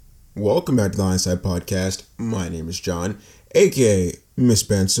Welcome back to the Hindsight Podcast. My name is John, aka Miss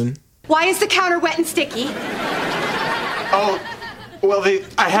Benson. Why is the counter wet and sticky? Oh, well,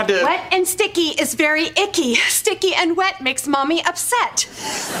 I had to... Wet and sticky is very icky. Sticky and wet makes mommy upset.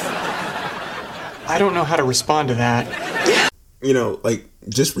 I don't know how to respond to that. You know,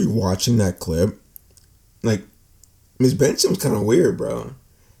 just rewatching that clip, Miss Benson was kind of weird, bro.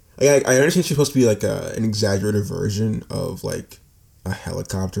 I understand she's supposed to be, an exaggerated version of, a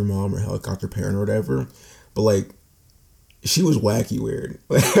helicopter mom or helicopter parent or whatever, but, she was wacky weird.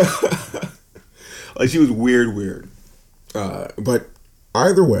 She was weird. But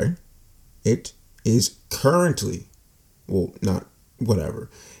either way, it is currently,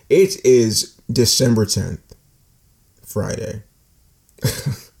 it is December 10th, Friday.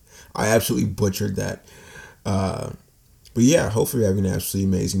 I absolutely butchered that. But yeah, hopefully you're having an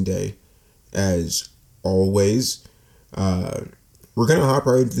absolutely amazing day. As always, we're going to hop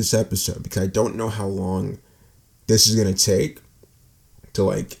right into this episode because I don't know how long this is going to take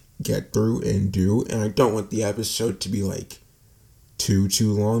to get through and do. And I don't want the episode to be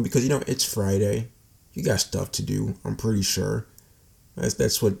too long because, it's Friday. You got stuff to do, I'm pretty sure.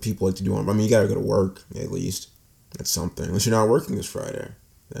 That's what people like to do. I mean, you got to go to work at least. That's something. Unless you're not working this Friday,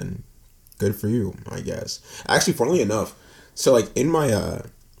 then good for you, I guess. Actually, funnily enough, so in my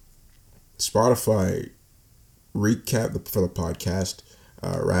Spotify recap for the podcast,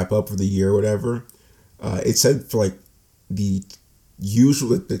 wrap up for the year or whatever, it said for the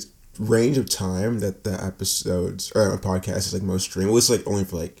range of time that the episodes or podcast is most streamed. It was only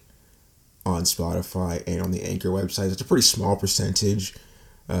for on Spotify and on the Anchor website. It's a pretty small percentage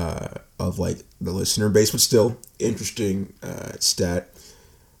of the listener base, but still interesting stat.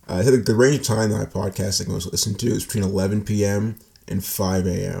 I think the range of time that my podcast most listened to is between 11 p.m. and 5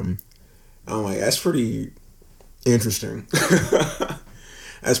 a.m. I'm that's pretty interesting.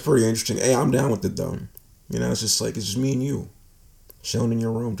 That's pretty interesting. Hey, I'm down with it though. It's just me and you, chilling in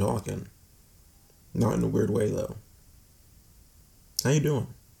your room talking. Not in a weird way though. How you doing?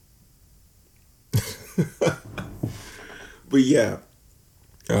 But yeah.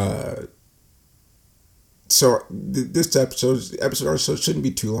 So this episode shouldn't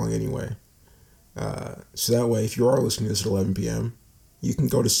be too long anyway. So that way, if you are listening to this at 11 p.m., you can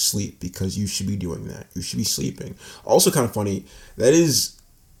go to sleep because you should be doing that. You should be sleeping. Also kind of funny, that is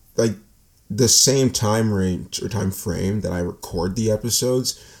the same time range or time frame that I record the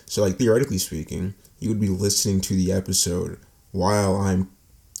episodes. So theoretically speaking, you would be listening to the episode while I'm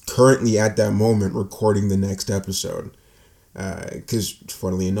currently at that moment recording the next episode. Because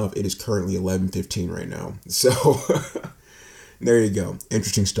funnily enough, it is currently 11:15 right now. So there you go.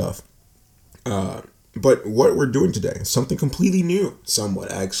 Interesting stuff. But what we're doing today is something completely new.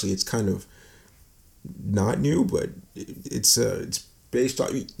 Somewhat, actually. It's kind of not new, but it's based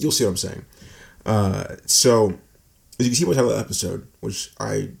on... You'll see what I'm saying. So, as you can see by the title of the episode, which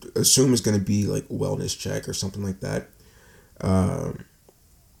I assume is going to be wellness check or something like that,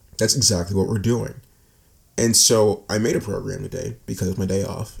 that's exactly what we're doing. And so I made a program today because it's my day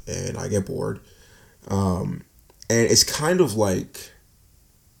off and I get bored. And it's kind of like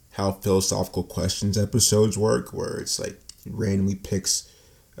how philosophical questions episodes work, where it's randomly picks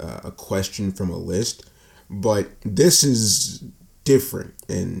a question from a list. But this is different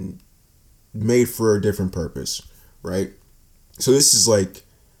and made for a different purpose, right? So this is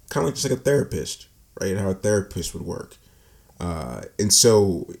kind of just a therapist, right? How a therapist would work. And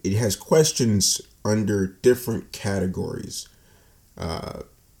so it has questions under different categories.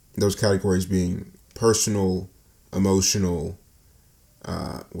 Those categories being personal, emotional,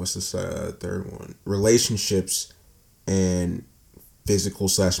 what's this third one? Relationships and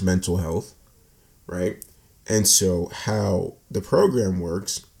physical/mental health, right? And so how the program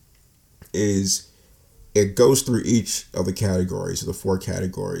works is it goes through each of the categories, of the 4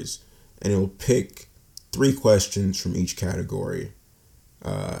 categories, and it'll pick 3 questions from each category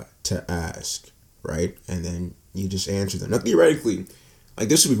to ask, right? And then you just answer them. Now, theoretically,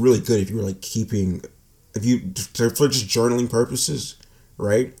 this would be really good if you were for just journaling purposes,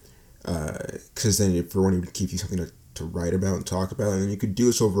 right? Because then if you're wanting to keep you something to write about and talk about, and then you could do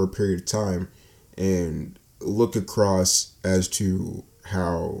this over a period of time and look across as to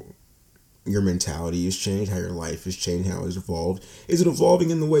how your mentality has changed, how your life has changed, how it's evolved. Is it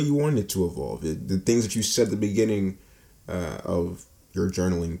evolving in the way you wanted it to evolve? The things that you said at the beginning of your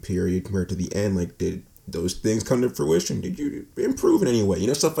journaling period compared to the end, did those things come to fruition? Did you improve in any way?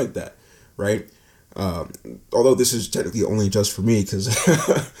 Stuff like that, right? Although this is technically only just for me because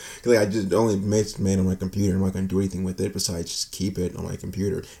I just only made on my computer. I'm not going to do anything with it besides just keep it on my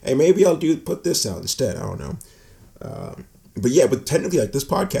computer. Hey, maybe I'll put this out instead. I don't know. But yeah, but technically, like, this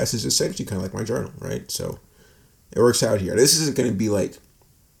podcast is essentially kind of like my journal, right? So it works out here. This isn't going to be like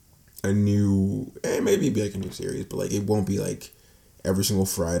a new, maybe it'd be like a new series, but like it won't be like every single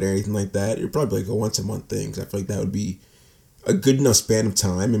Friday or anything like that. It'd probably be like a once a month thing, because I feel like that would be a good enough span of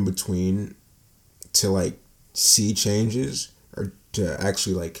time in between to like see changes, or to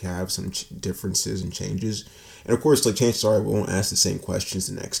actually like have some differences and changes. And of course, like, chances are I won't ask the same questions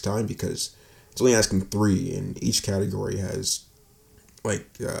the next time, because it's only asking 3, and each category has like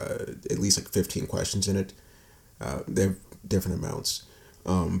at least like 15 questions in it. They have different amounts.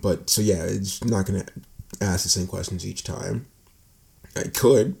 But so yeah, it's not gonna ask the same questions each time. It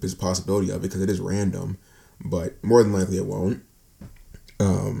could, there's a possibility of it, because it is random, but more than likely it won't.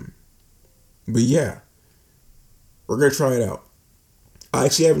 But yeah, we're gonna try it out. I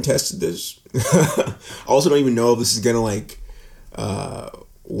actually haven't tested this. I also don't even know if this is gonna like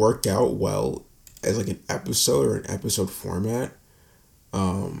work out well as like an episode or an episode format.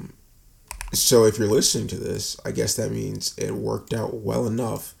 So if you're listening to this, I guess that means it worked out well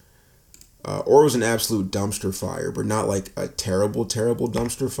enough, or it was an absolute dumpster fire, but not like a terrible, terrible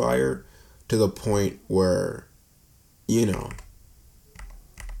dumpster fire to the point where, you know,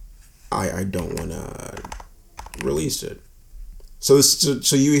 I don't want to release it. So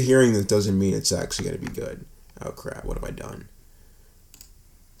you hearing this doesn't mean it's actually going to be good. Oh crap, what have I done?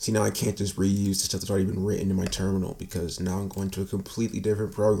 See, now I can't just reuse the stuff that's already been written in my terminal, because now I'm going to a completely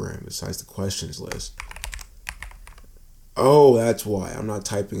different program besides the questions list. Oh, that's why. I'm not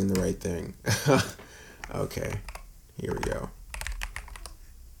typing in the right thing. Okay, here we go.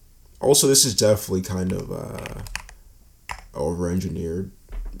 Also, this is definitely kind of over-engineered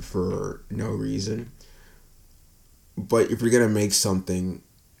for no reason. But if you're going to make something,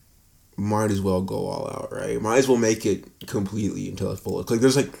 might as well go all out, right? Might as well make it completely until it's full. Like,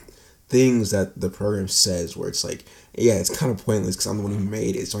 there's like things that the program says where it's like, yeah, it's kind of pointless because I'm the one who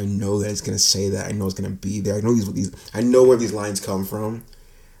made it, so I know that it's gonna say that. I know it's gonna be there. I know I know where these lines come from.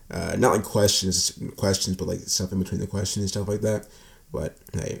 Not like questions, but like stuff in between the questions and stuff like that. But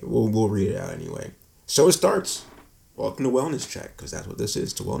hey, we'll read it out anyway. So it starts. Welcome to Wellness Check, because that's what this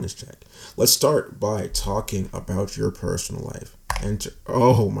is, to Wellness Check. Let's start by talking about your personal life.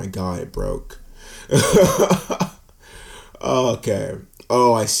 Oh my god, it broke. Okay.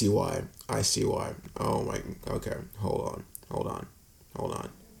 Oh, I see why. Oh my, okay. Hold on.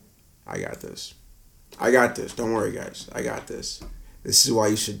 I got this. Don't worry, guys. I got this. This is why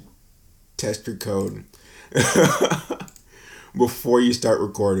you should test your code before you start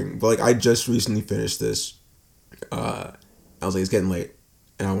recording. But like, I just recently finished this. I was like, it's getting late,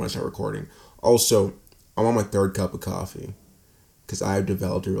 and I want to start recording. Also, I'm on my 3rd cup of coffee, because I've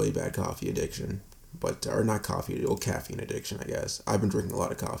developed a really bad coffee addiction. Or not coffee, caffeine addiction, I guess. I've been drinking a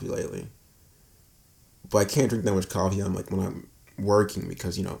lot of coffee lately. But I can't drink that much coffee when I'm working,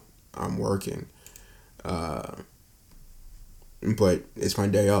 because, you know, I'm working. But it's my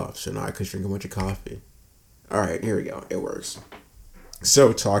day off, so now I could drink a bunch of coffee. Alright, here we go. It works.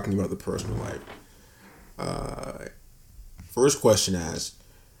 So, talking about the personal life. First question asks,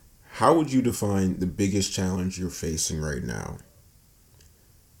 how would you define the biggest challenge you're facing right now?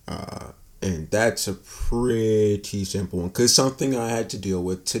 And that's a pretty simple one, because something I had to deal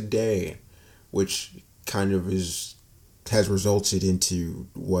with today, which kind of has resulted into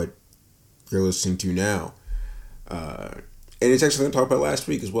what you're listening to now. And it's actually going to talk about last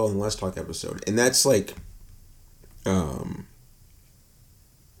week as well in the last talk episode. And that's like, how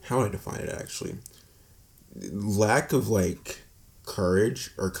would I define it actually? Lack of like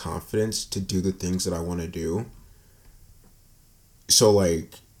courage or confidence to do the things that I want to do. So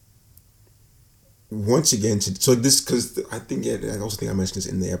like, once again, so this, because I also think I mentioned this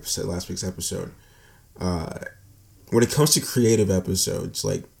in the episode, last week's episode. When it comes to creative episodes,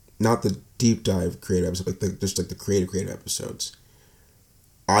 like not the deep dive creative episodes, like just like the creative episodes,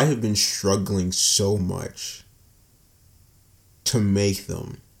 I have been struggling so much to make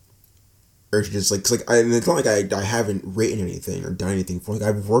them, or to just like, cause like and it's not like I haven't written anything or done anything for. Like,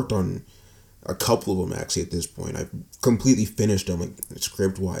 I've worked on a couple of them actually at this point. I've completely finished them, like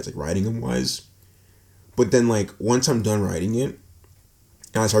script wise, like writing them wise. But then, like, once I'm done writing it,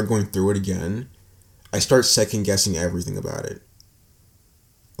 and I start going through it again, I start second-guessing everything about it.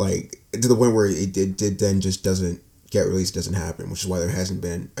 Like, to the point where it then just doesn't get released, doesn't happen, which is why there hasn't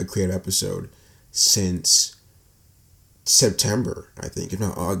been a creative episode since September, I think, if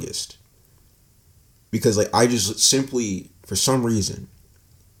not August. Because, like, I just simply, for some reason,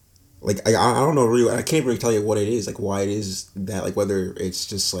 like, I don't know really, I can't really tell you what it is, like, why it is that, like, whether it's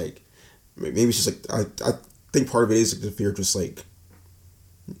just, like, maybe it's just like I think part of it is like the fear of just like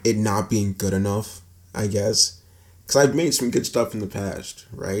it not being good enough, I guess, because I've made some good stuff in the past,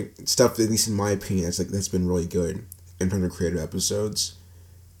 right? Stuff, at least in my opinion, that's been really good in terms of creative episodes.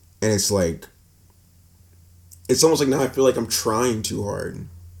 And it's like, it's almost like now I feel like I'm trying too hard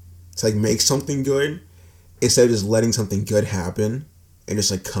to like make something good instead of just letting something good happen and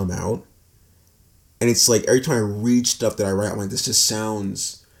just like come out. And it's like every time I read stuff that I write, I'm like, this just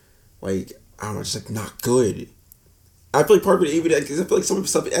sounds like, I don't know, just like not good. I feel like part of it, even because I feel like some of the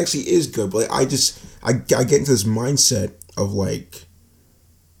stuff actually is good, but like I get into this mindset of like,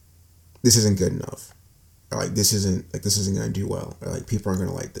 this isn't good enough, or like this isn't gonna do well, or like people aren't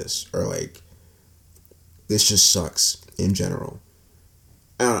gonna like this, or like this just sucks in general.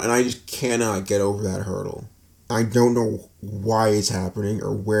 And I just cannot get over that hurdle. I don't know why it's happening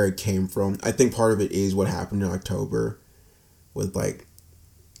or where it came from. I think part of it is what happened in October with like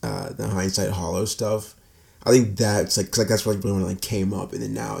the Hindsight Hollow stuff. I think that's like, cause like that's really when it like came up, and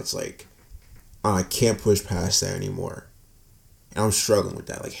then now it's like I can't push past that anymore, and I'm struggling with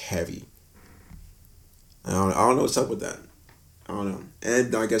that like heavy. I don't know what's up with that. I don't know,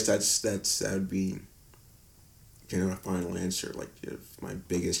 and I guess that would be, you know, a final answer. Like, my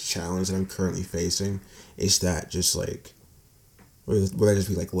biggest challenge that I'm currently facing is that just like, would that just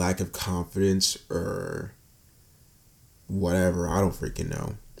be like lack of confidence or whatever? I don't freaking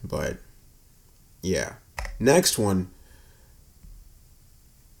know. But yeah, next one.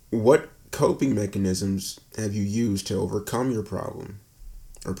 What coping mechanisms have you used to overcome your problem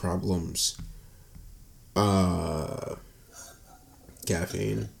or problems?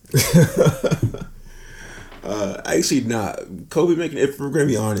 Caffeine. Actually not. Coping mechanism, if we're going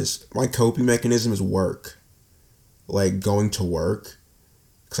to be honest, my coping mechanism is work. Like going to work.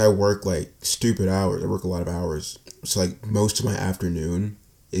 Because I work like stupid hours. I work a lot of hours. So like most of my afternoon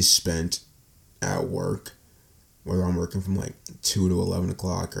is spent at work. Whether I'm working from like 2 to 11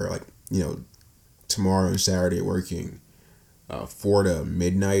 o'clock or like, you know, tomorrow and Saturday working 4 to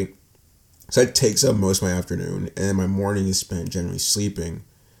midnight. So that takes up most of my afternoon. And then my morning is spent generally sleeping.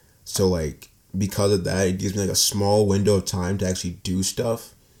 So like, because of that, it gives me like a small window of time to actually do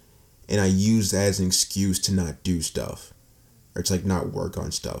stuff, and I use that as an excuse to not do stuff, or to like not work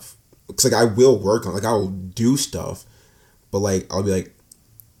on stuff. It's like I will work on, like I will do stuff, but like I'll be like,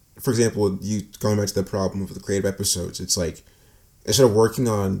 for example, you going back to the problem with the creative episodes, it's like instead of working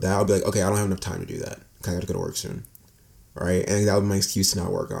on that, I'll be like, okay, I don't have enough time to do that. I got to go to work soon, right? And that would be my excuse to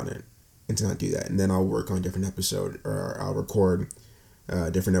not work on it and to not do that, and then I'll work on a different episode, or I'll record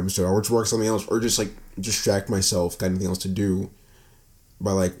different episode, or just work something else, or just like distract myself, got anything else to do,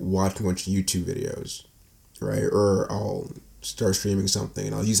 by like watching a bunch of YouTube videos, right? Or I'll start streaming something,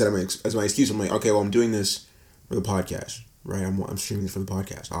 and I'll use that as my excuse. I'm like, okay, well, I'm doing this for the podcast, right? I'm streaming this for the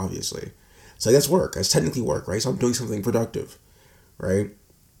podcast, obviously. So that's work. That's technically work, right? So I'm doing something productive, right?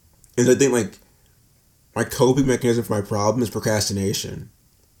 And I think like my coping mechanism for my problem is procrastination,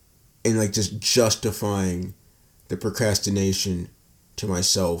 and like just justifying the procrastination to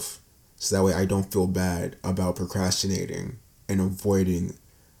myself, so that way I don't feel bad about procrastinating and avoiding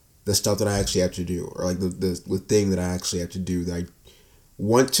the stuff that I actually have to do, or like the thing that I actually have to do that I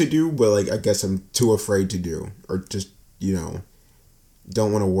want to do, but like I guess I'm too afraid to do, or just, you know,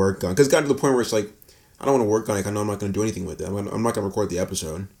 don't want to work on, because it's gotten to the point where it's like I don't want to work on it. I know I'm not going to do anything with it. I'm not going to record the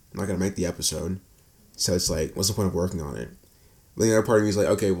episode. I'm not going to make the episode. So it's like, what's the point of working on it? But the other part of me is like,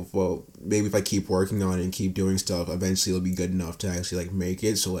 okay, well, maybe if I keep working on it and keep doing stuff, eventually it'll be good enough to actually like make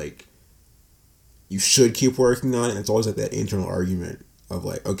it. So like, you should keep working on it. And it's always like that internal argument of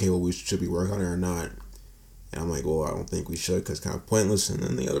like, okay, well, we should be working on it or not. And I'm like, well, I don't think we should, because it's kind of pointless. And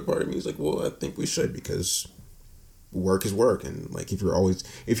then the other part of me is like, well, I think we should, because work is work. And like, if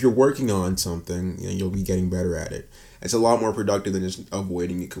you're working on something, you know, you'll be getting better at it. It's a lot more productive than just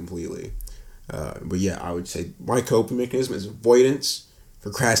avoiding it completely. But yeah, I would say my coping mechanism is avoidance,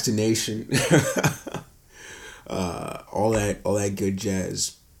 procrastination, all that good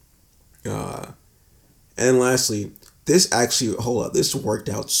jazz. And lastly, this worked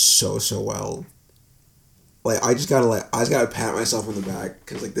out so well. Like I just gotta pat myself on the back,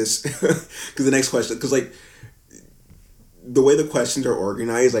 because like this, because the next question, because like the way the questions are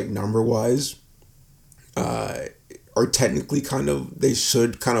organized, like number wise, are technically they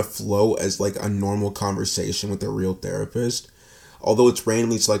should kind of flow as like a normal conversation with a real therapist, although it's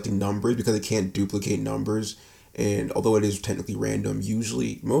randomly selecting numbers because it can't duplicate numbers, and although it is technically random,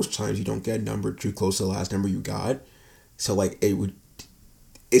 usually most times you don't get a number too close to the last number you got, so like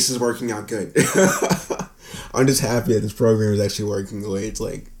this is working out good. I'm just happy that this program is actually working the way it's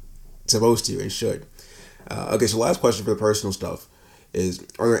like supposed to and should. Okay, so last question for the personal stuff is,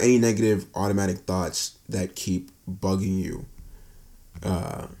 are there any negative automatic thoughts that keep bugging you?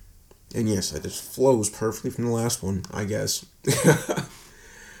 And yes, that just flows perfectly from the last one, I guess.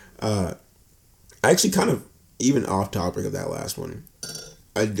 I actually kind of, even off topic of that last one,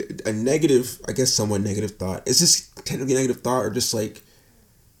 a negative, I guess somewhat negative thought. Is this technically a negative thought or just like,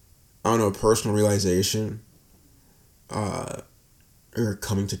 I don't know, a personal realization? Or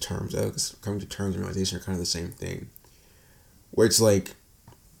coming to terms. I guess coming to terms and realization are kind of the same thing. Where it's like,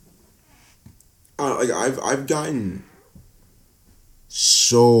 I don't know, like I've gotten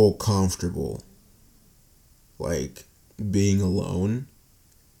so comfortable, like being alone,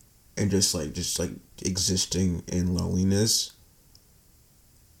 and just like existing in loneliness,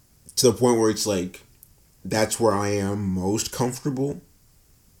 to the point where it's like, that's where I am most comfortable.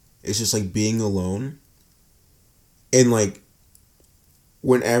 It's just like being alone, and like,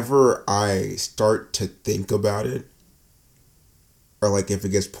 whenever I start to think about it, or like if it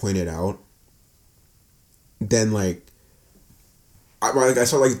gets pointed out, then like I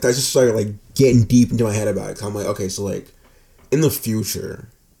start like, I just started like getting deep into my head about it. 'Cause I'm like, okay, so like in the future,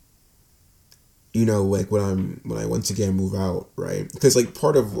 you know, like when I once again move out, right? Because like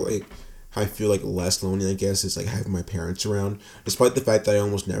part of like how I feel like less lonely, I guess, is like having my parents around, despite the fact that I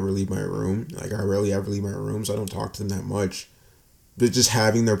almost never leave my room. Like I rarely ever leave my room, so I don't talk to them that much. But just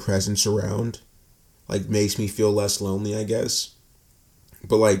having their presence around, like, makes me feel less lonely, I guess.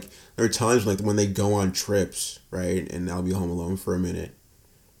 But like, there are times like when they go on trips, right, and I'll be home alone for a minute,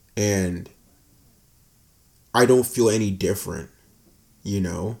 and I don't feel any different, you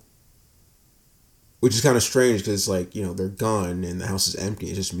know, which is kind of strange because like, you know, they're gone and the house is empty.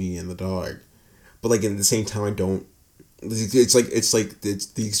 It's just me and the dog. But like at the same time, I don't. My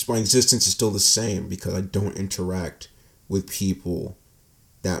existence is still the same because I don't interact with people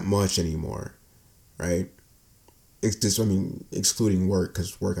that much anymore, right? It's just, I mean, excluding work,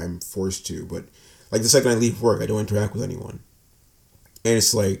 because work I'm forced to, but like the second I leave work, I don't interact with anyone. And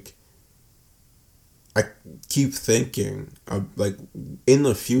it's like, I keep thinking, like, in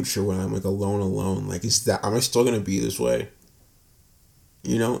the future when I'm like alone, like, am I still gonna be this way?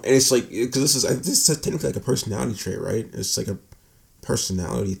 You know? And it's like, because this is technically like a personality trait, right? It's like a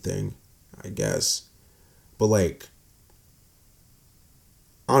personality thing, I guess. But like,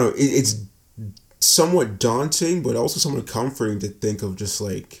 I don't know, it's somewhat daunting, but also somewhat comforting to think of just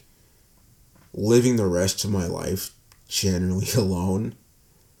like living the rest of my life generally alone.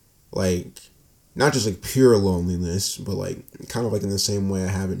 Like, not just like pure loneliness, but like kind of like in the same way I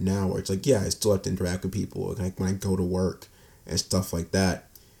have it now, where it's like, yeah, I still have to interact with people, like when I go to work and stuff like that.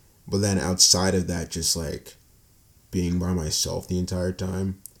 But then outside of that, just like being by myself the entire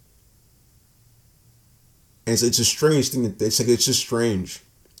time. And it's a strange thing. It's just strange,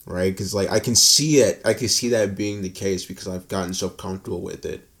 right? Because like I can see that being the case because I've gotten so comfortable with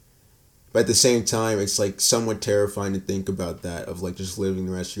it. But at the same time, it's like somewhat terrifying to think about that, of like just living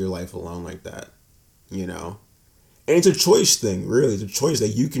the rest of your life alone like that, you know? And it's a choice thing, really. It's a choice that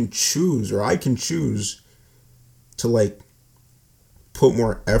you can choose, or I can choose, to like put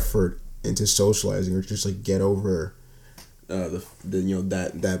more effort into socializing, or just like get over the you know,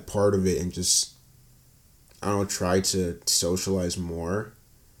 that part of it, and just, I don't know, try to socialize more.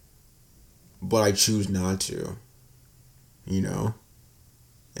 But I choose not to, you know?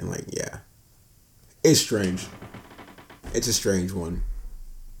 And like, yeah, it's strange. It's a strange one.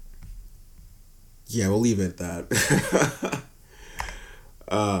 Yeah, we'll leave it at that.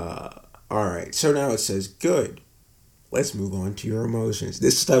 Alright, so now it says, good. Let's move on to your emotions.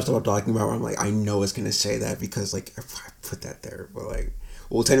 This stuff I'm talking about where I'm like, I know it's going to say that because like, I put that there. But like,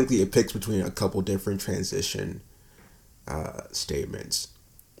 well, technically it picks between a couple different transition statements.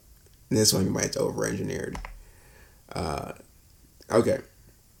 And this one, you might, it's over-engineered. Okay.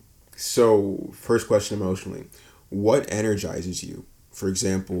 So, first question emotionally. What energizes you? For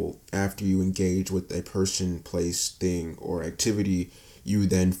example, after you engage with a person, place, thing, or activity, you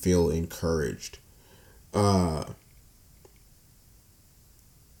then feel encouraged. I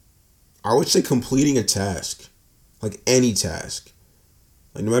would say completing a task. Like any task.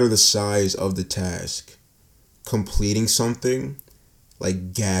 Like no matter the size of the task. Completing something,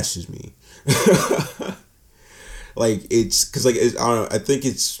 like, gasses me. Like, it's, because, like, I don't know, I think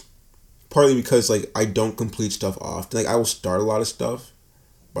it's partly because, like, I don't complete stuff often. Like, I will start a lot of stuff,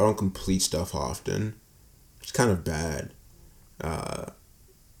 but I don't complete stuff often. It's kind of bad. I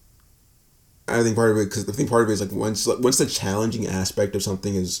think part of it, because I think part of it is, like, once the challenging aspect of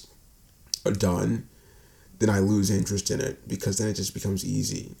something is done, then I lose interest in it, because then it just becomes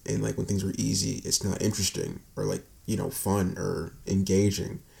easy. And, like, when things are easy, it's not interesting, or, like, you know, fun, or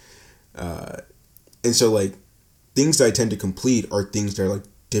engaging. And so, like, things that I tend to complete are things that are, like,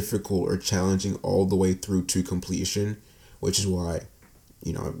 difficult or challenging all the way through to completion, which is why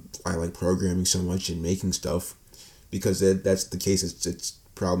I like programming so much and making stuff because that's the case. It's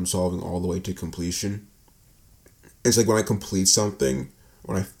problem solving all the way to completion. It's like when I complete something,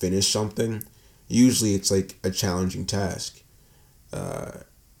 when I finish something, usually it's like a challenging task. And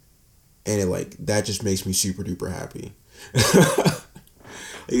that just makes me super duper happy.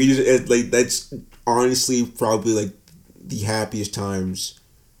 That's honestly probably like the happiest times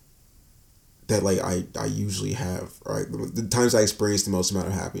that like I usually have, right? The times I experience the most amount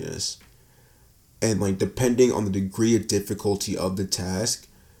of happiness. And like depending on the degree of difficulty of the task,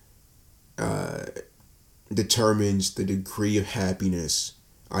 determines the degree of happiness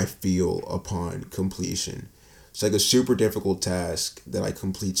I feel upon completion. It's like a super difficult task that I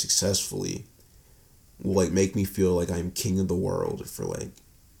complete successfully will like make me feel like I'm king of the world for like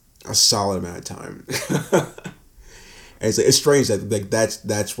a solid amount of time. And it's strange that like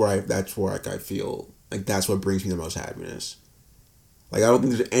that's where I feel like that's what brings me the most happiness. Like I don't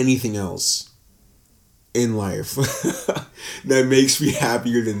think there's anything else in life that makes me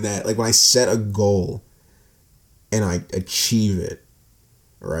happier than that. Like when I set a goal and I achieve it,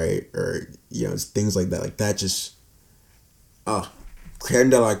 right? Or it's things like that. Like that just creme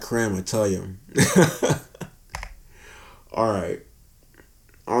de la creme, I tell you. All right.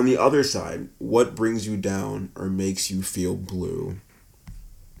 On the other side, what brings you down or makes you feel blue?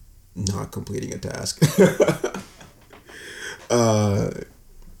 Not completing a task. I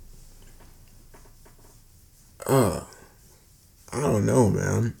don't know,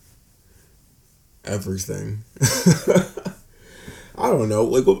 man. Everything. I don't know.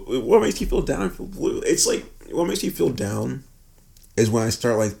 Like, what makes you feel down and feel blue? It's like, what makes you feel down is when I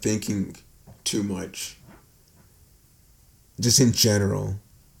start, like, thinking too much. Just in general.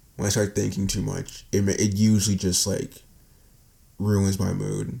 When I start thinking too much, it usually just, like, ruins my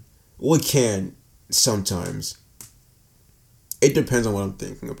mood. Well, it can sometimes. It depends on what I'm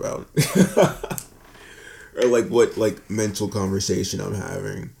thinking about. Or, like, what, like, mental conversation I'm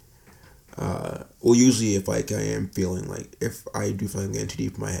having. Well, usually if, like, I am feeling, like, if I do feel like I'm getting too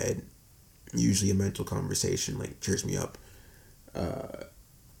deep in my head, usually a mental conversation, like, cheers me up. But,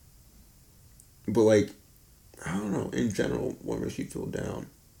 like, I don't know, in general, what makes you feel down?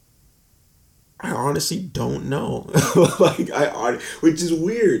 I honestly don't know. Which is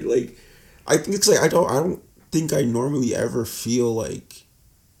weird. Like, I think it's like, I don't think I normally ever feel, like,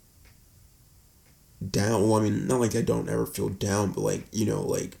 down. Well, I mean, not like I don't ever feel down, but, like,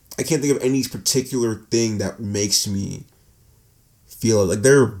 like, I can't think of any particular thing that makes me feel like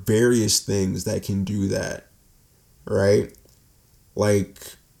there are various things that can do that, right? Like,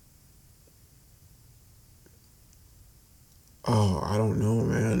 I don't know,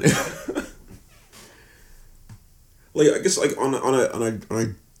 man. Like, I guess like on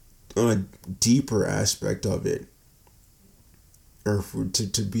a deeper aspect of it, or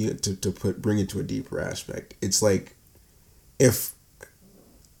bring it to a deeper aspect, it's like if.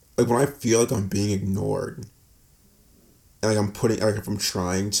 Like when I feel like I'm being ignored, and like if I'm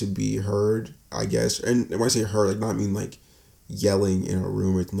trying to be heard, I guess, and when I say heard, like not mean like yelling in a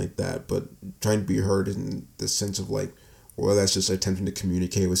room or anything like that, but trying to be heard in the sense of like, well, that's just attempting to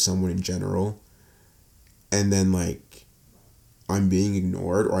communicate with someone in general, and then like I'm being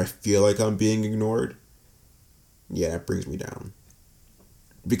ignored, or I feel like I'm being ignored. Yeah, that brings me down.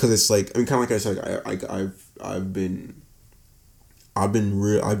 Because it's like, I mean, kind of like I said, I've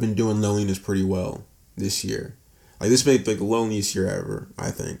been doing loneliness pretty well this year. Like this may be like the loneliest year ever,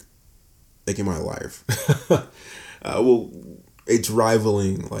 I think. Like in my life. Well, it's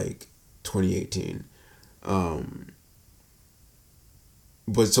rivaling like 2018.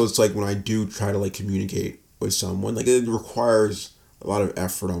 But so it's like when I do try to like communicate with someone, like it requires a lot of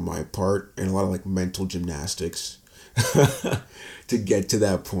effort on my part and a lot of like mental gymnastics to get to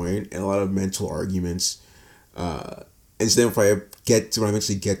that point, and a lot of mental arguments. And so then if when I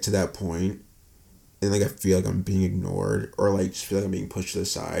eventually get to that point, and like I feel like I'm being ignored, or like just feel like I'm being pushed to the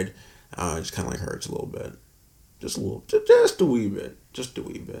side, it just kind of like hurts a little bit. Just a wee bit.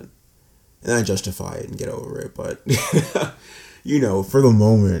 And I justify it and get over it, but, for the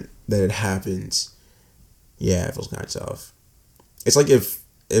moment that it happens, yeah, it feels kind of tough. It's like if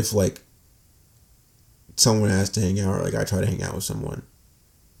like, someone asks to hang out, or like I try to hang out with someone,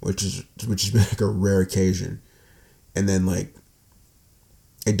 which has been like a rare occasion, and then like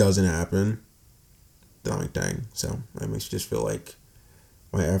it doesn't happen, then I'm like, dang. So that makes you just feel like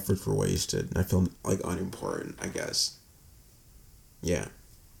my efforts were wasted, and I feel like unimportant, I guess. Yeah.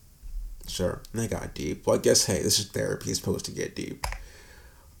 Sure. And I got deep. Well, I guess, hey, this is therapy. It's supposed to get deep.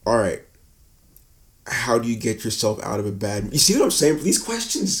 All right. How do you get yourself out of a bad... You see what I'm saying? These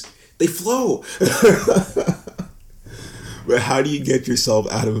questions, they flow. But how do you get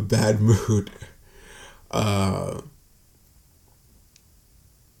yourself out of a bad mood?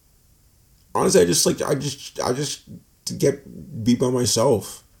 Honestly, I just be by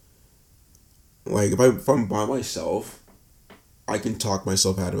myself. Like if I'm by myself, I can talk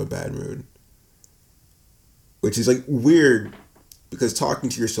myself out of a bad mood, which is like weird because talking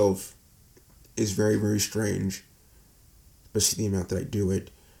to yourself is very, very strange, especially the amount that I do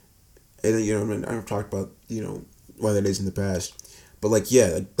it. And then, I mean, I've talked about, why that is in the past. But, like, yeah,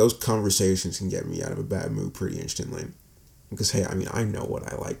 like, those conversations can get me out of a bad mood pretty instantly. Because, hey, I mean, I know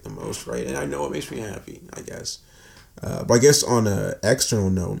what I like the most, right? And I know what makes me happy, I guess. But I guess on an external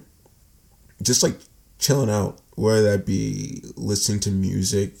note, just, like, chilling out, whether that be listening to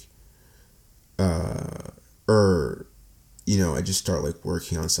music, or, I just start, like,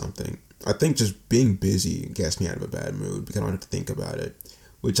 working on something. I think just being busy gets me out of a bad mood because I don't have to think about it,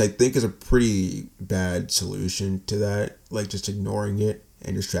 which I think is a pretty bad solution to that, like just ignoring it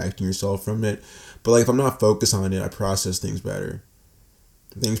and distracting yourself from it. But like if I'm not focused on it, I process things better.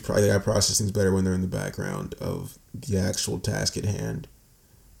 I process things better when they're in the background of the actual task at hand,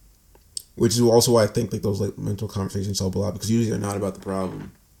 which is also why I think like those like mental conversations help a lot, because usually they're not about the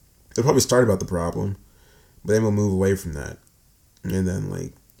problem. They'll probably start about the problem, but then we'll move away from that, and then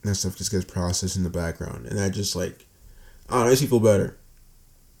like that stuff just gets processed in the background, and that just like, I don't know, makes me feel better.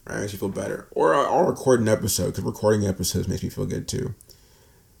 Right, makes me feel better. Or I'll record an episode, because recording episodes makes me feel good too.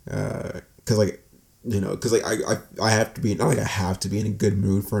 Because like, I have to be, not like I have to be in a good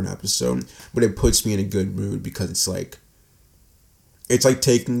mood for an episode, but it puts me in a good mood because it's like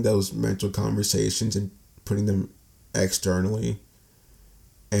taking those mental conversations and putting them externally,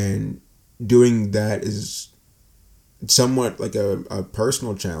 and doing that is somewhat like a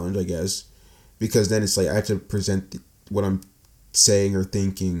personal challenge, I guess, because then it's like I have to present what I'm saying or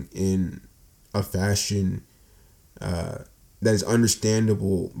thinking in a fashion that is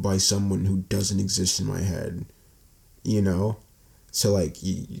understandable by someone who doesn't exist in my head, so like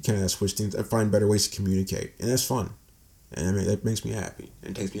you kind of switch things. I find better ways to communicate, and that's fun, and I mean that makes me happy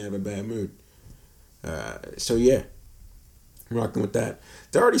and takes me out of a bad mood. So yeah, I'm rocking with that.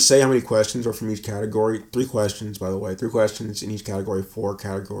 Did I already say how many questions are from each category? 3 questions, by the way. 3 questions in each category, 4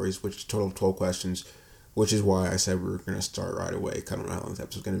 categories, which is a total of 12 questions, which is why I said we were going to start right away. I don't know how long this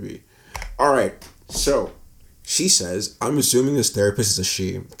episode's going to be. All right, so she says, I'm assuming this therapist is a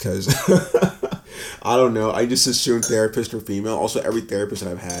she, because I don't know. I just assume therapists are female. Also, every therapist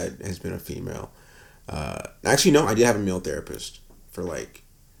that I've had has been a female. Actually, no, I did have a male therapist for like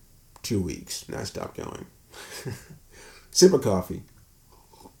 2 weeks, and I stopped going. Sip of coffee.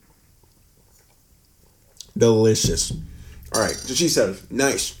 Delicious. All right, so she says,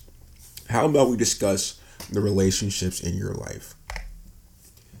 nice. How about we discuss the relationships in your life?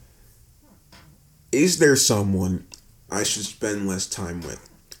 Is there someone I should spend less time with?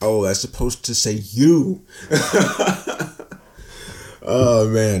 Oh, that's supposed to say you. Oh,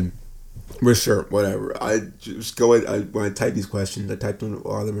 man. But sure, whatever. I just go ahead. When I type these questions, I typed them, a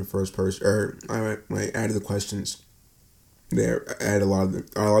lot of them in first person. Or when I added the questions there, I added a lot of them.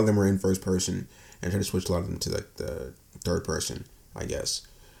 A lot of them were in first person. And I tried to switch a lot of them to like the third person, I guess.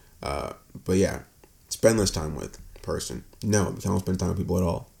 But yeah, spend less time with person. No, I don't spend time with people at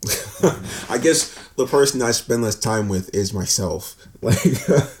all. I guess the person I spend less time with is myself. Like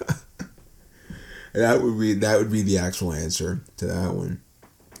that would be the actual answer to that one.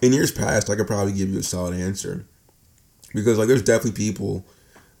 In years past, I could probably give you a solid answer, because like there's definitely people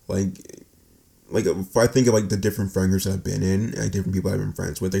like if I think of like the different friend groups I've been in, and different people I've been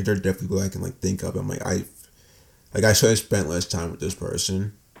friends with, like there's definitely people I can like think of. I'm like I should have spent less time with this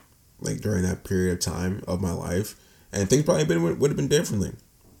person, like during that period of time of my life, and things probably would have been differently,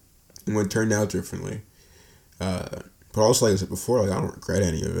 and would have turned out differently. But also, like I said before, like I don't regret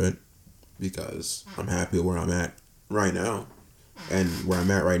any of it, because I'm happy where I'm at right now, and where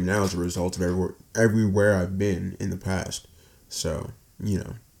I'm at right now is a result of everywhere I've been in the past. So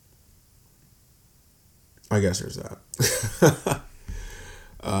I guess there's that.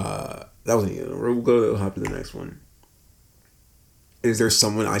 That wasn't either. We'll hop to the next one. Is there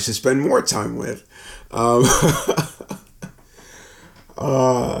someone I should spend more time with? I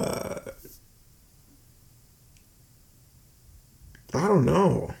don't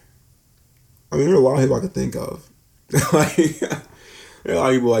know. I mean, there are a lot of people I could think of. Like, there are a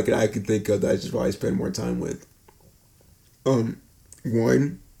lot of people I could think of that I should probably spend more time with. One,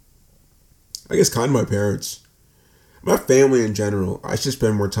 I guess kind of my parents. My family in general. I should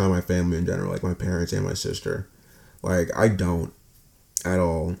spend more time with my family in general, like my parents and my sister. Like, I don't at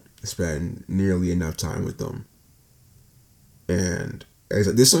all spend nearly enough time with them. And this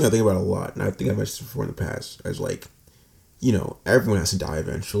is something I think about a lot, and I think I've mentioned this before in the past. As like, everyone has to die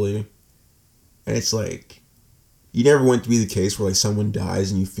eventually. And it's like, you never want to be the case where like someone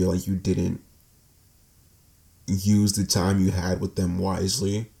dies and you feel like you didn't use the time you had with them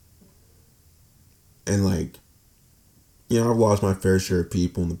wisely. And like, I've lost my fair share of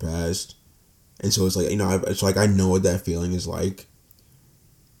people in the past. And so it's like, it's like I know what that feeling is like.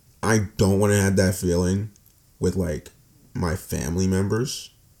 I don't want to have that feeling with like my family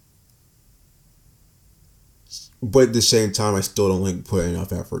members. But at the same time, I still don't like put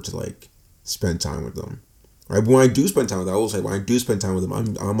enough effort to like spend time with them. Right? But when I do spend time with them, I will say when I do spend time with them,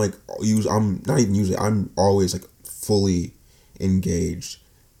 I'm like, I'm not even usually, I'm always like fully engaged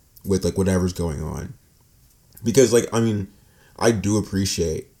with like whatever's going on. Because like, I do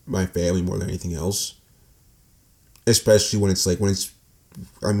appreciate my family more than anything else. Especially when it's like, when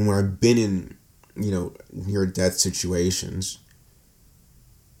I've been in, near death situations,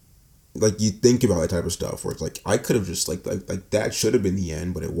 like you think about that type of stuff where it's like, I could have just like that should have been the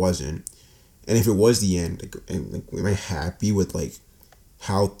end, but it wasn't. And if it was the end, am I happy with like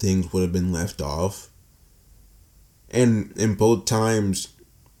how things would have been left off? And in both times,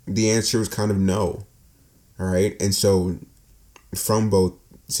 the answer was kind of no. All right. And so from both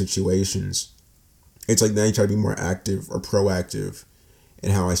situations, it's like now you try to be more active or proactive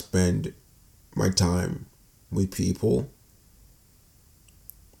in how I spend my time with people.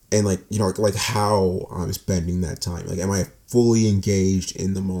 And like, like how I'm spending that time. Like, am I fully engaged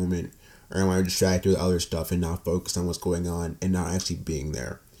in the moment, or am I distracted with other stuff and not focused on what's going on and not actually being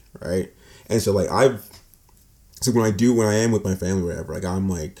there, right? And so like when I am with my family or whatever, like I'm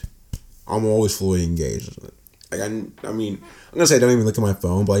always fully engaged. Like I'm gonna say I don't even look at my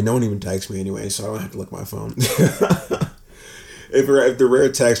phone, but like no one even texts me anyway, so I don't have to look at my phone. If the rare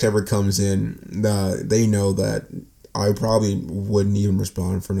text ever comes in, they know that I probably wouldn't even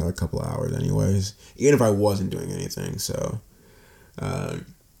respond for another couple of hours anyways, even if I wasn't doing anything. So,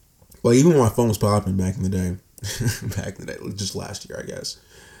 well, even when my phone was popping back in the day, just last year, I guess.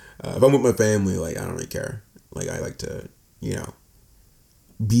 If I'm with my family, like, I don't really care. Like, I like to,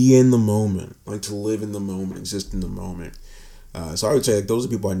 be in the moment, like to live in the moment, exist in the moment. So I would say like, those are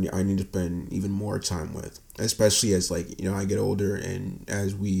people I need to spend even more time with, especially as like, I get older and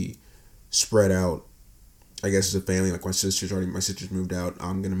as we spread out, I guess as a family. Like my sister's moved out.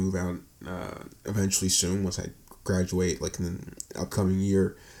 I'm going to move out eventually soon once I graduate, like in the upcoming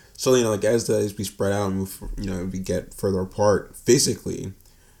year. So, like as we spread out and move, we get further apart physically,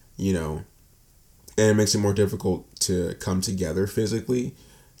 and it makes it more difficult to come together physically.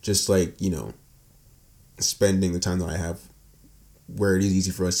 Just like, spending the time that I have where it is easy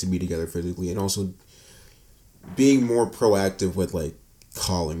for us to be together physically, and also being more proactive with like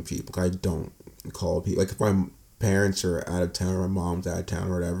calling people. I don't call people. Like if my parents are out of town or my mom's out of town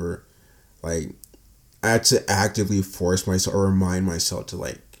or whatever, like I had to actively force myself or remind myself to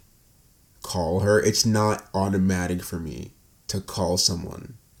like call her. It's not automatic for me to call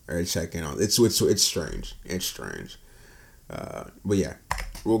someone or check in on. It's strange. It's strange. But yeah,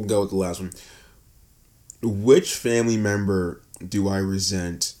 we'll go with the last one. Which family member do I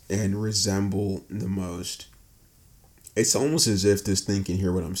resent and resemble the most? It's almost as if this thing can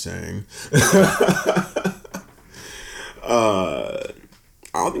hear what I'm saying. I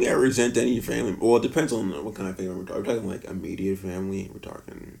don't think I resent any family. Well, it depends on what kind of family we're talking. We're talking like immediate family. We're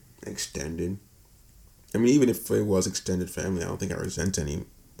talking extended. Even if it was extended family, I don't think I resent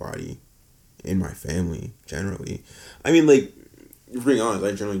anybody in my family generally. Like, being honest,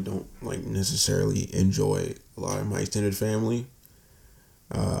 I generally don't like necessarily enjoy a lot of my extended family.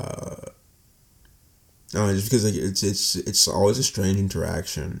 Just because like it's always a strange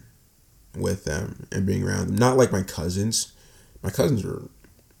interaction with them and being around them. Not like my cousins. My cousins are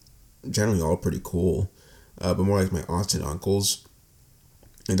generally all pretty cool, but more like my aunts and uncles,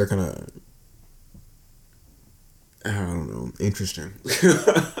 and they're kind of, I don't know, interesting.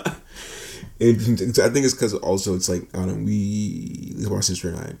 I think it's because also it's like, I don't know, my sister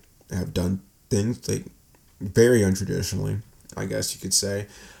and I have done things like very untraditionally, I guess you could say.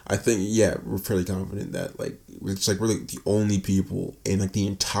 I think, yeah, we're fairly confident that like it's like we're like the only people in like the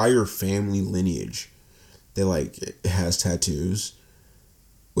entire family lineage that like has tattoos,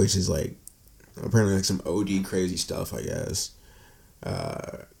 which is like apparently like some OD crazy stuff, I guess.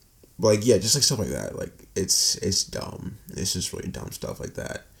 But like, yeah, just like stuff like that. Like it's dumb. It's just really dumb stuff like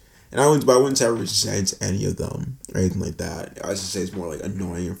that. And I wouldn't say I resent any of them or anything like that. I just say it's more like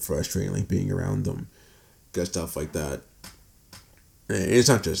annoying and frustrating, like being around them, good stuff like that. And it's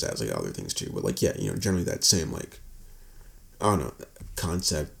not just that; it's like other things too. But like, yeah, generally that same like, I don't know,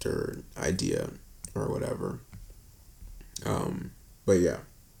 concept or idea or whatever. But yeah.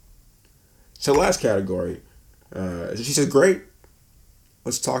 So last category, She said, great.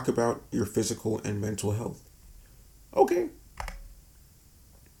 Let's talk about your physical and mental health. Okay.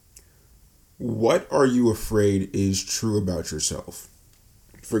 What are you afraid is true about yourself?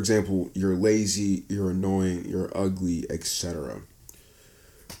 For example, you're lazy, you're annoying, you're ugly, etc.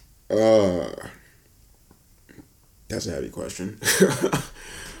 That's a heavy question.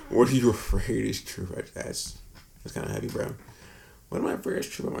 What are you afraid is true? That's kind of heavy, bro. What am I afraid is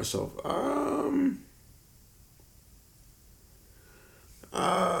true about myself?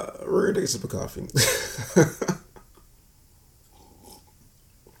 We're gonna take a sip of coffee.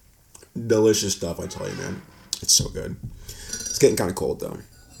 Delicious stuff, I tell you, man. It's so good. It's getting kind of cold though,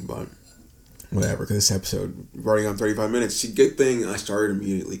 but whatever. Because this episode running on 35 minutes. See, good thing I started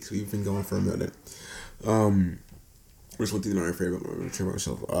immediately because we've been going for a minute. What's one thing that I'm afraid about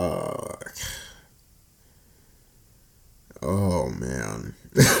myself? Oh man.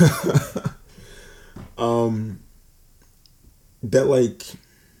 That like,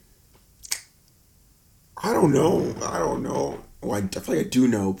 I don't know. Well, I feel like I do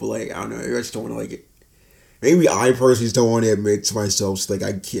know, but like I don't know. I just don't want to like. Maybe I personally just don't want to admit to myself. So like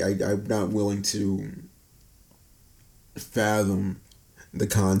I'm not willing to fathom the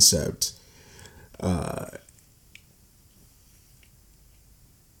concept. I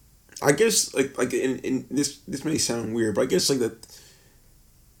guess like in this may sound weird, but I guess like that.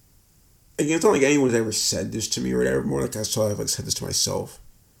 Like, it's not like anyone's ever said this to me or whatever. More like I saw I've like said this to myself,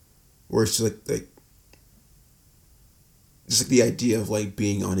 where it's just like just like the idea of like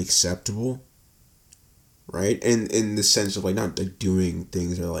being unacceptable, right? And in the sense of like not like doing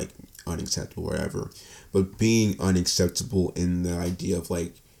things that are like unacceptable or whatever, but being unacceptable in the idea of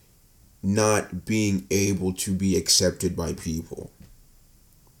like not being able to be accepted by people,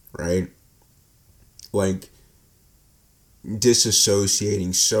 right? Like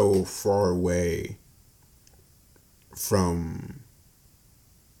disassociating so far away from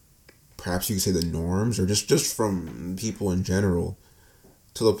perhaps you could say the norms or just from people in general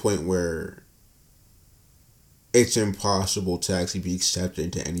to the point where it's impossible to actually be accepted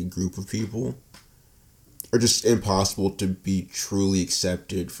into any group of people or just impossible to be truly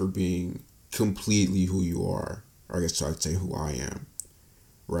accepted for being completely who you are, or I guess I'd say who I am,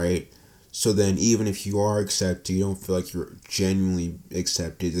 right? So then even if you are accepted, you don't feel like you're genuinely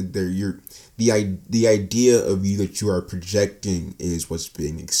accepted. The idea of you that you are projecting is what's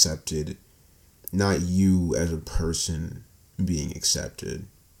being accepted, not you as a person being accepted,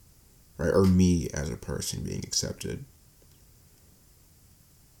 right? Or me as a person being accepted.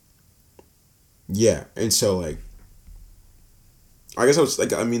 Yeah, and so like, I guess I was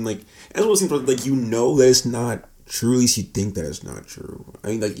like, I mean like, as well as like you know that it's not true, at least you think that it's not true. I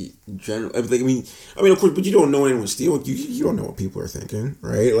mean, like, general. Like, I mean, of course, but you don't know anyone's stealing. You don't know what people are thinking,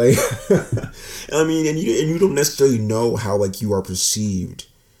 right? Like, I mean, and you don't necessarily know how like you are perceived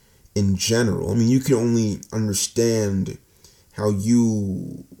in general. I mean, you can only understand how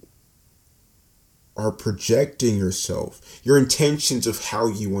you are projecting yourself, your intentions of how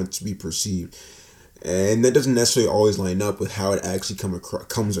you want to be perceived, and that doesn't necessarily always line up with how it actually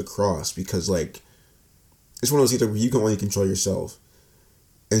comes across because like. It's one of those things where you can only control yourself.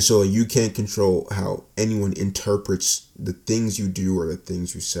 And so you can't control how anyone interprets the things you do or the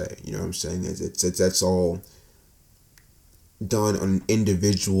things you say. You know what I'm saying? That's all done on an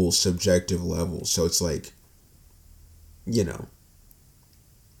individual subjective level. So it's like, you know,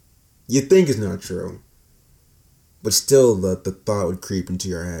 you think it's not true. But still the thought would creep into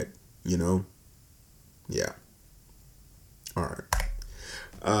your head, you know? Yeah. Alright.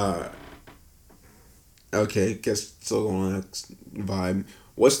 Okay, guess still on that vibe.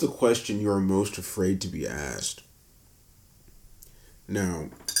 What's the question you are most afraid to be asked? Now,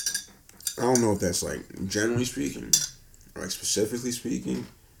 I don't know if that's like generally speaking, or like specifically speaking.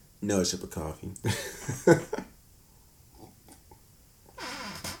 No, sip of coffee.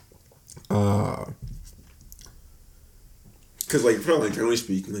 Because like, probably generally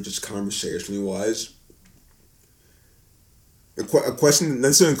speaking, like just conversationally wise. A question,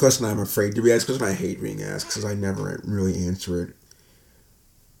 that's a question I'm afraid to be asked because I hate being asked because I never really answer it.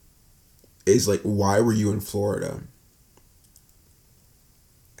 Is like, why were you in Florida?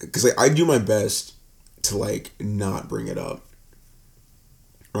 Because like, I do my best to like not bring it up.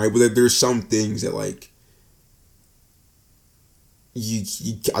 Right? But there's some things that like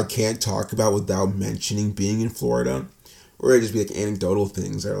I can't talk about without mentioning being in Florida. Or it'd just be like anecdotal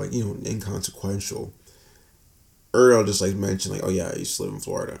things that are like, you know, inconsequential. Or I'll just like mention like, oh yeah, I used to live in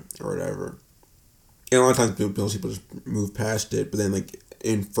Florida or whatever. And a lot of times people just move past it, but then like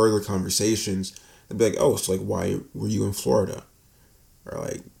in further conversations, they'll be like, oh, so like why were you in Florida? Or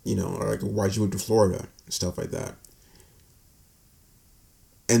like, you know, or like why'd you move to Florida? stuff like that.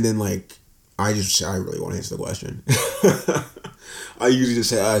 And then like I really want to answer the question. I usually just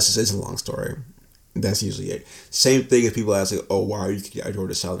say, it's a long story. That's usually it. Same thing if people ask like, oh, why are you at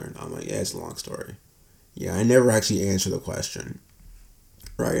Georgia Southern? I'm like, yeah, it's a long story. Yeah, I never actually answer the question.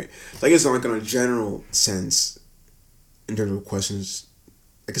 Right? So I guess like in a general sense, in terms of questions,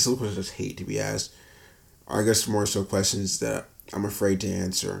 I guess some questions I just hate to be asked. Or I guess more so questions that I'm afraid to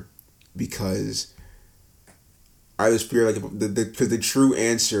answer because I just fear like because the true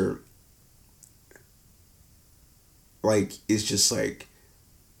answer like is just like,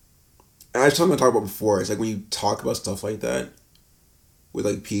 and I was talking about before. It's like when you talk about stuff like that with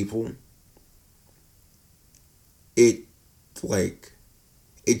like people, it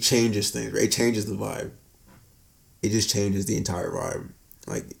changes things. Right? It changes the vibe. It just changes the entire vibe.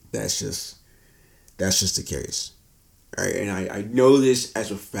 Like that's just the case, right? And I know this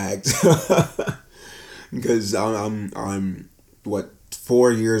as a fact because I'm what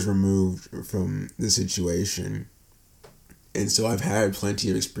 4 years removed from the situation. And so I've had plenty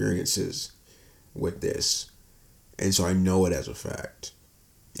of experiences with this. And so I know it as a fact.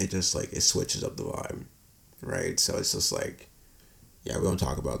 It just like, it switches up the vibe. Right? So it's just like, yeah, we don't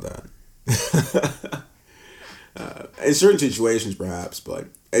talk about that. In certain situations perhaps, but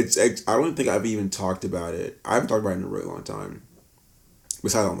it's I don't think I've even talked about it. I haven't talked about it in a really long time.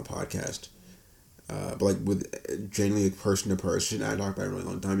 Besides on the podcast. But like with genuinely like person to person, I talked about it in a really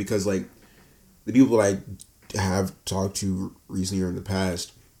long time because like the people that I have talked to recently or in the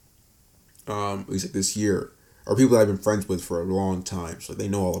past, at least like this year, are people that I've been friends with for a long time, so they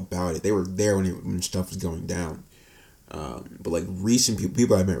know all about it. They were there when stuff was going down. But like recent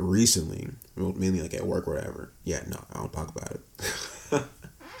people I've met recently, mainly like at work or whatever. Yeah, no, I don't talk about it.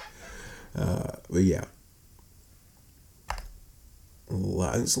 But yeah,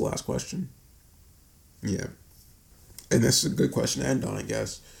 that's the last question. Yeah, and that's a good question to end on, I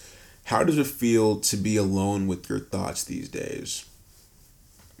guess. How does it feel to be alone with your thoughts these days?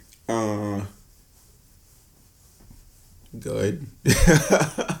 Good.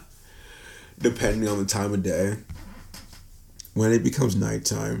 Depending on the time of day. When it becomes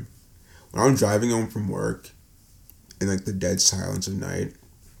nighttime. When I'm driving home from work in like the dead silence of night,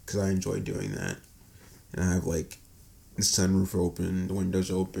 because I enjoy doing that. And I have like the sunroof open, the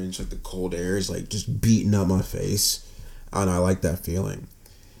windows open, so like the cold air is like just beating up my face. I don't know, I like that feeling.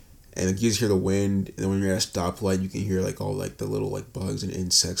 And like you just hear the wind, and then when you're at a stoplight, you can hear like all like the little like bugs and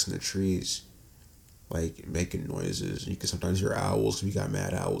insects in the trees, like making noises. And you can sometimes hear owls. We got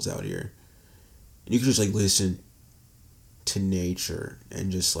mad owls out here. And you can just like listen to nature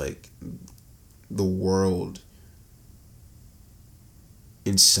and just like the world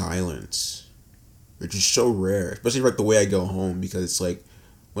in silence, which is so rare, especially like the way I go home, because it's like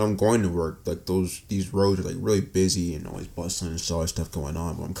when I'm going to work, like these roads are like really busy and always bustling and so all that stuff going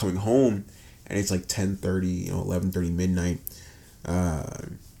on. But I'm coming home and it's like 10:30, 11:30, midnight.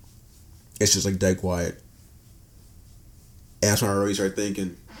 It's just like dead quiet. And that's when I really start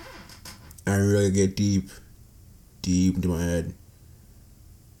thinking. I really get deep into my head.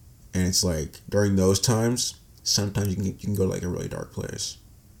 And it's like during those times, sometimes you can go to like a really dark place.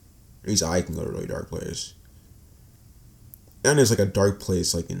 At least I can go to a really dark place. And there's like a dark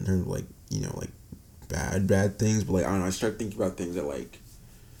place, like in terms of like, like bad things. But like, I don't know, I start thinking about things that like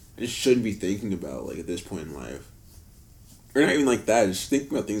I just shouldn't be thinking about, like at this point in life. Or not even like that, just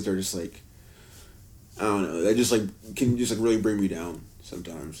thinking about things that are just like, I don't know, that just like can just like really bring me down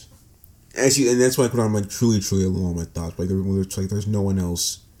sometimes. And that's like when I'm like truly alone with my thoughts. Like there's no one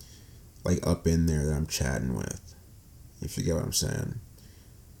else like up in there that I'm chatting with. If you get what I'm saying.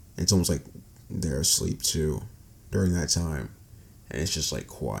 It's almost like they're asleep too during that time. And it's just like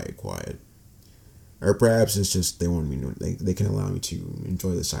quiet. Or perhaps it's just they want me to, they can allow me to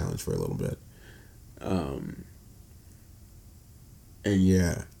enjoy the silence for a little bit. And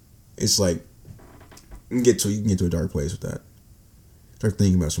yeah, it's like you can get to a dark place with that. Start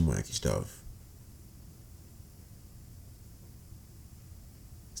thinking about some wacky stuff.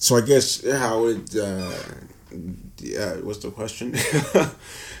 So I guess how would what's the question?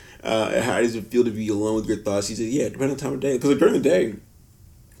 How does it feel to be alone with your thoughts? He said, yeah, depending on the time of day. Because like, during the day,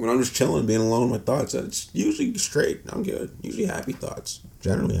 when I'm just chilling, being alone with my thoughts, it's usually straight. I'm good. Usually happy thoughts.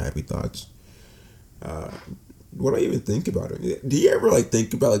 Generally happy thoughts. What do I even think about it? Do you ever like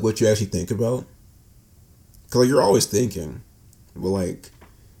think about like what you actually think about? Because like, you're always thinking. But like,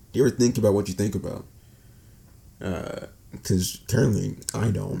 do you ever think about what you think about? Because currently I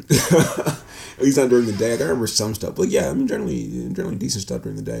don't. At least not during the day. Like, I remember some stuff, but yeah, I mean generally decent stuff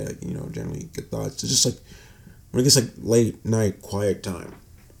during the day. Like generally good thoughts. It's just like when it gets like late night, quiet time,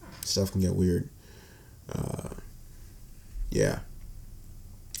 stuff can get weird. Yeah.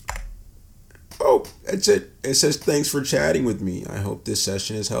 Oh, that's it. It says thanks for chatting with me. I hope this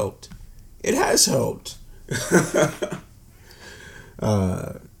session has helped. It has helped.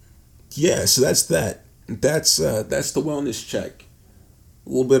 Yeah, so that's that. That's the wellness check. A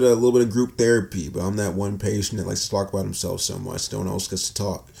little bit of group therapy, but I'm that one patient that likes to talk about himself so much, no one else gets to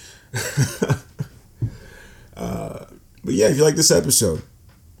talk. But yeah, if you like this episode,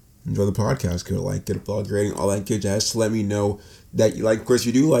 enjoy the podcast, get a like, get a blog rating, all that good jazz. To let me know that you like. Of course, if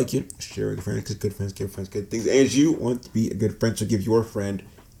you do like it, share with your friends, because good friends give friends good things. And if you want to be a good friend, so give your friend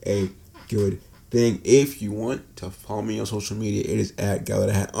a good thing. If you want to follow me on social media, it is at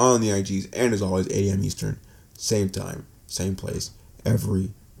GalataHat on the IGs, and as always, 8 a.m. Eastern, same time, same place,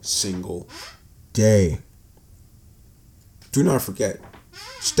 every single day. Do not forget,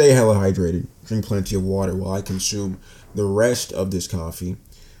 stay hella hydrated, drink plenty of water while I consume the rest of this coffee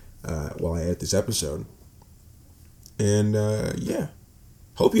while I edit this episode. And yeah,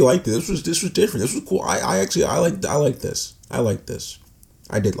 hope you liked it. This was different. This was cool. I like this. I like this.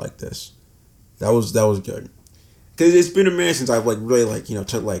 I did like this. That was good. Cause it's been a minute since I've really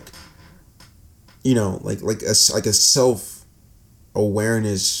took like a self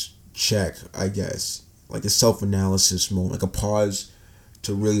awareness check, I guess, like a self analysis moment, like a pause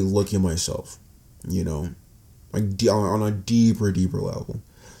to really look at myself, like on a deeper level.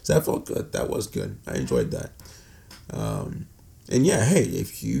 So that felt good. That was good. I enjoyed that. And yeah, hey,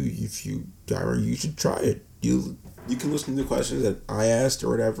 if you should try it. You can listen to the questions that I asked or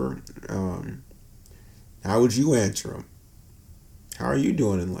whatever. How would you answer them? How are you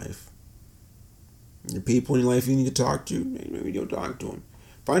doing in life? The people in your life you need to talk to, maybe don't talk to them.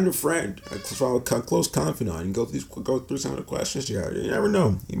 Find a friend, a close confidant, and go through some of the questions you have. You never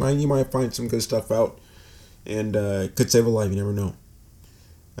know. You might find some good stuff out, and could save a life. You never know.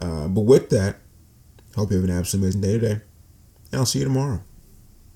 But with that, hope you have an absolutely amazing day today, and I'll see you tomorrow.